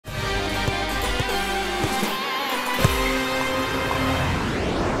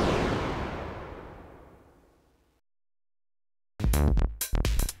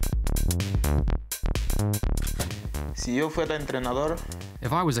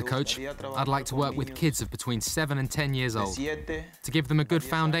If I was a coach, I'd like to work with kids of between 7 and 10 years old to give them a good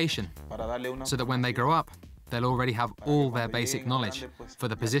foundation so that when they grow up, they'll already have all their basic knowledge for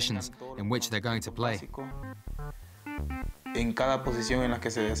the positions in which they're going to play. If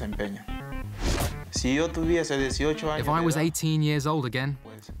I was 18 years old again,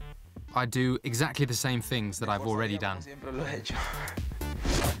 I'd do exactly the same things that I've already done.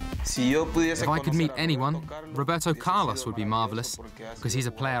 If I could meet anyone, Roberto Carlos would be marvelous, because he's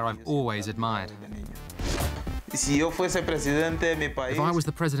a player I've always admired. If I was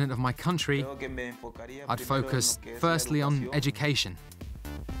the president of my country, I'd focus firstly on education,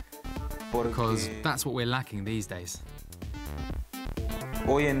 because that's what we're lacking these days.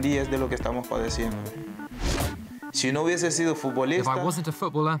 If I wasn't a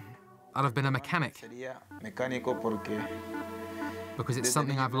footballer, I'd have been a mechanic, because it's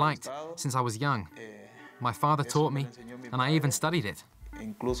something I've liked since I was young. My father taught me, and I even studied it.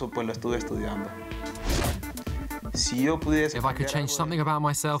 If I could change something about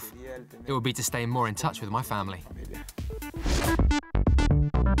myself, it would be to stay more in touch with my family.